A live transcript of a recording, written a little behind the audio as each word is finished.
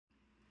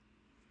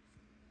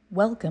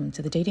Welcome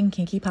to the Dating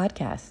Kinky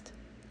Podcast,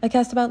 a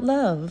cast about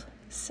love,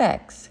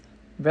 sex,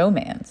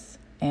 romance,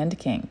 and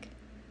kink.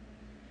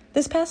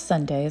 This past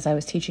Sunday, as I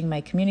was teaching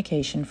my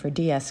communication for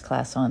DS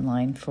class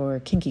online for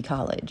Kinky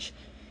College,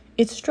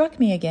 it struck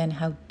me again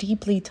how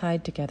deeply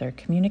tied together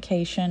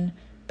communication,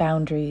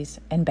 boundaries,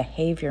 and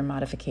behavior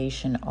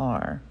modification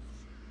are.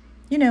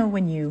 You know,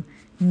 when you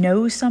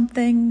know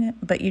something,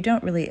 but you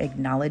don't really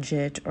acknowledge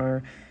it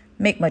or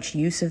make much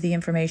use of the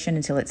information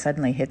until it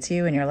suddenly hits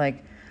you and you're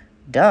like,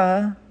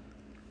 duh.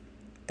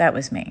 That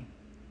was me.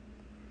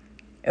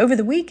 Over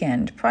the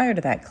weekend, prior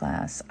to that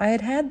class, I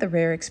had had the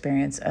rare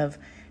experience of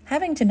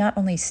having to not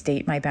only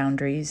state my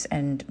boundaries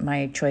and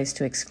my choice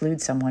to exclude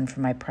someone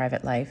from my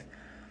private life,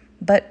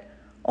 but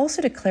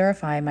also to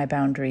clarify my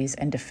boundaries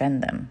and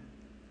defend them.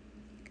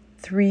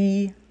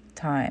 3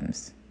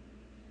 times.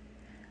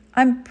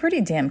 I'm pretty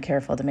damn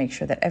careful to make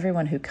sure that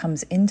everyone who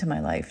comes into my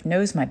life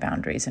knows my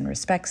boundaries and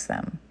respects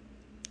them.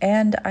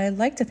 And I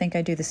like to think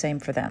I do the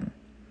same for them.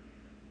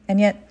 And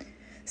yet,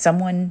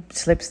 someone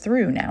slips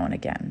through now and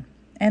again,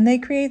 and they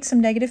create some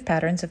negative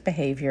patterns of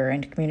behavior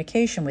and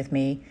communication with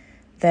me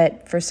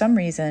that, for some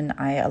reason,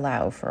 I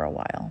allow for a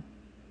while.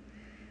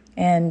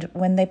 And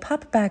when they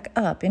pop back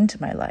up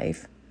into my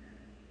life,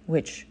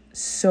 which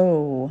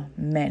so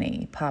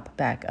many pop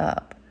back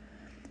up,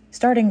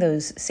 starting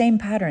those same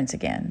patterns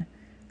again,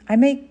 I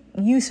make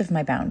use of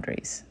my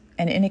boundaries.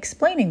 And in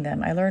explaining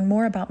them, I learn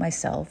more about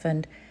myself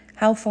and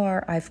how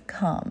far I've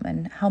come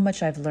and how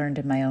much I've learned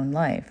in my own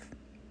life.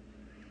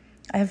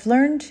 I have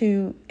learned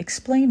to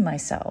explain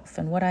myself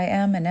and what I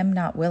am and am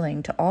not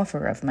willing to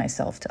offer of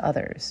myself to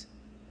others.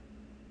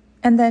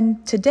 And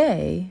then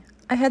today,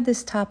 I had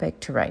this topic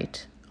to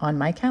write on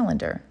my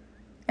calendar,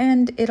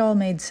 and it all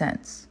made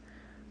sense.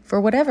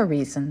 For whatever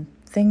reason,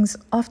 things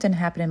often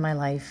happen in my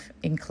life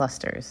in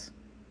clusters.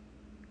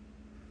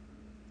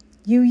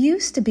 You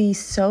used to be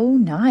so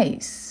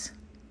nice.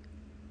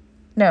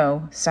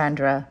 No,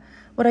 Sandra.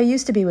 What I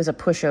used to be was a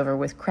pushover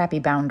with crappy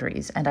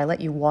boundaries, and I let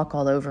you walk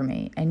all over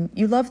me, and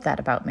you loved that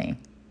about me.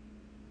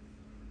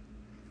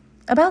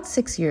 About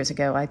 6 years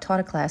ago, I taught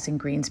a class in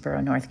Greensboro,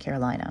 North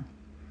Carolina.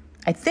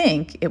 I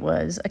think it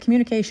was a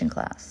communication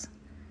class.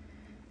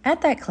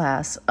 At that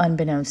class,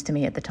 unbeknownst to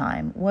me at the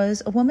time,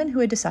 was a woman who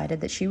had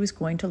decided that she was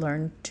going to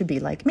learn to be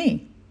like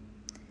me.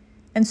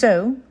 And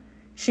so,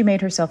 she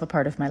made herself a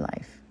part of my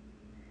life,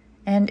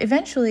 and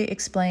eventually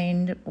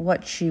explained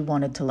what she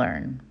wanted to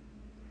learn.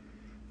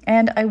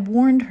 And I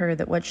warned her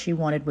that what she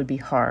wanted would be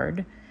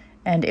hard,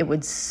 and it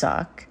would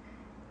suck,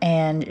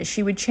 and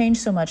she would change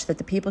so much that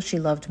the people she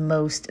loved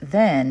most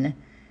then,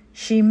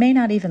 she may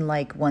not even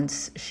like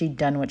once she'd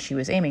done what she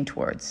was aiming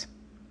towards.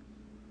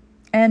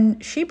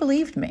 And she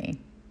believed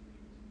me,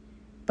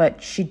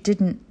 but she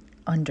didn't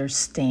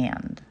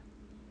understand.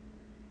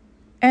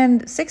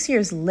 And 6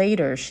 years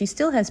later, she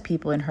still has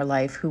people in her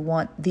life who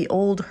want the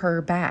old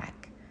her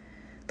back.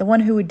 The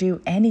one who would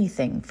do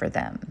anything for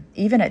them,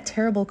 even at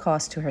terrible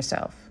cost to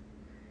herself.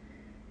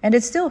 And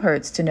it still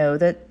hurts to know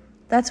that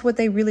that's what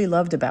they really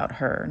loved about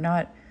her,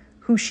 not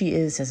who she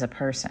is as a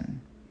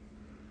person.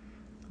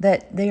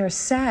 That they are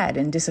sad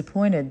and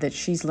disappointed that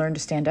she's learned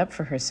to stand up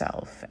for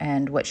herself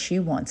and what she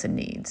wants and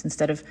needs,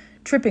 instead of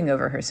tripping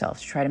over herself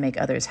to try to make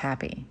others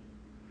happy.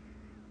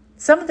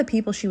 Some of the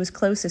people she was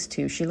closest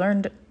to, she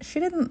learned she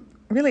didn't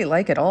really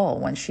like at all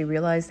once she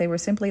realized they were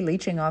simply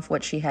leeching off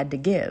what she had to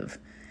give,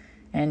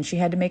 and she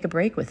had to make a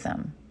break with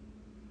them.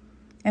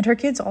 And her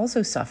kids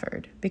also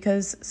suffered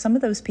because some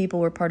of those people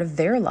were part of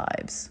their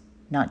lives,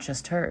 not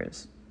just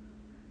hers.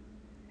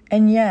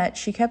 And yet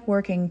she kept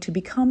working to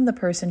become the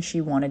person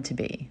she wanted to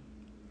be,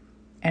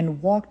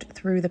 and walked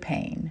through the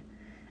pain,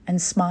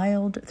 and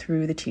smiled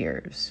through the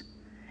tears,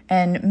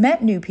 and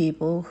met new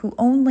people who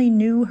only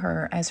knew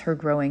her as her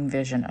growing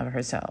vision of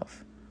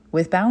herself,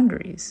 with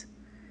boundaries,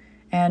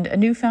 and a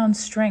newfound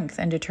strength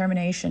and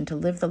determination to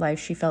live the life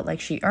she felt like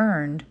she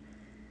earned,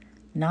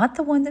 not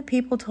the one that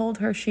people told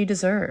her she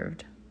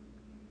deserved.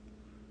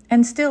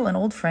 And still, an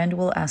old friend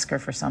will ask her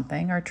for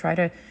something or try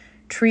to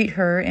treat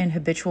her in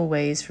habitual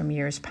ways from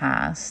years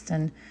past,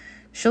 and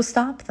she'll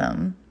stop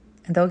them,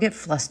 and they'll get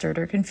flustered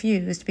or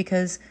confused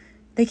because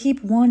they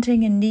keep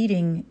wanting and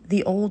needing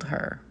the old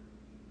her.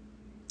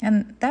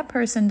 And that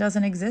person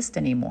doesn't exist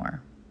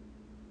anymore.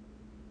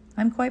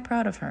 I'm quite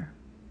proud of her.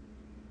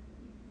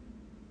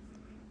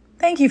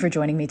 Thank you for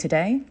joining me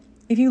today.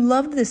 If you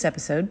loved this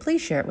episode,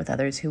 please share it with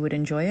others who would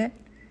enjoy it.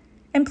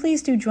 And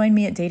please do join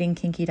me at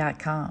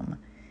datingkinky.com.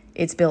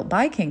 It's built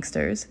by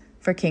Kinksters,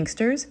 for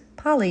Kinksters,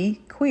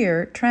 poly,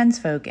 queer, trans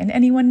folk, and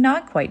anyone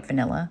not quite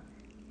vanilla.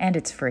 And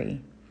it's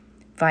free.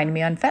 Find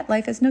me on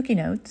FetLife as Nookie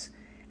Notes,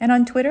 and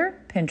on Twitter,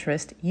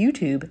 Pinterest,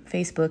 YouTube,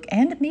 Facebook,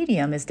 and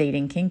Medium as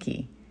Dating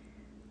Kinky.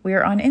 We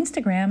are on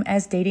Instagram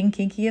as Dating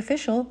Kinky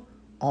Official,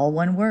 all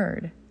one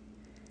word.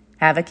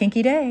 Have a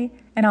kinky day,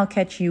 and I'll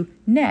catch you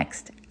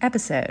next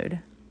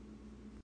episode.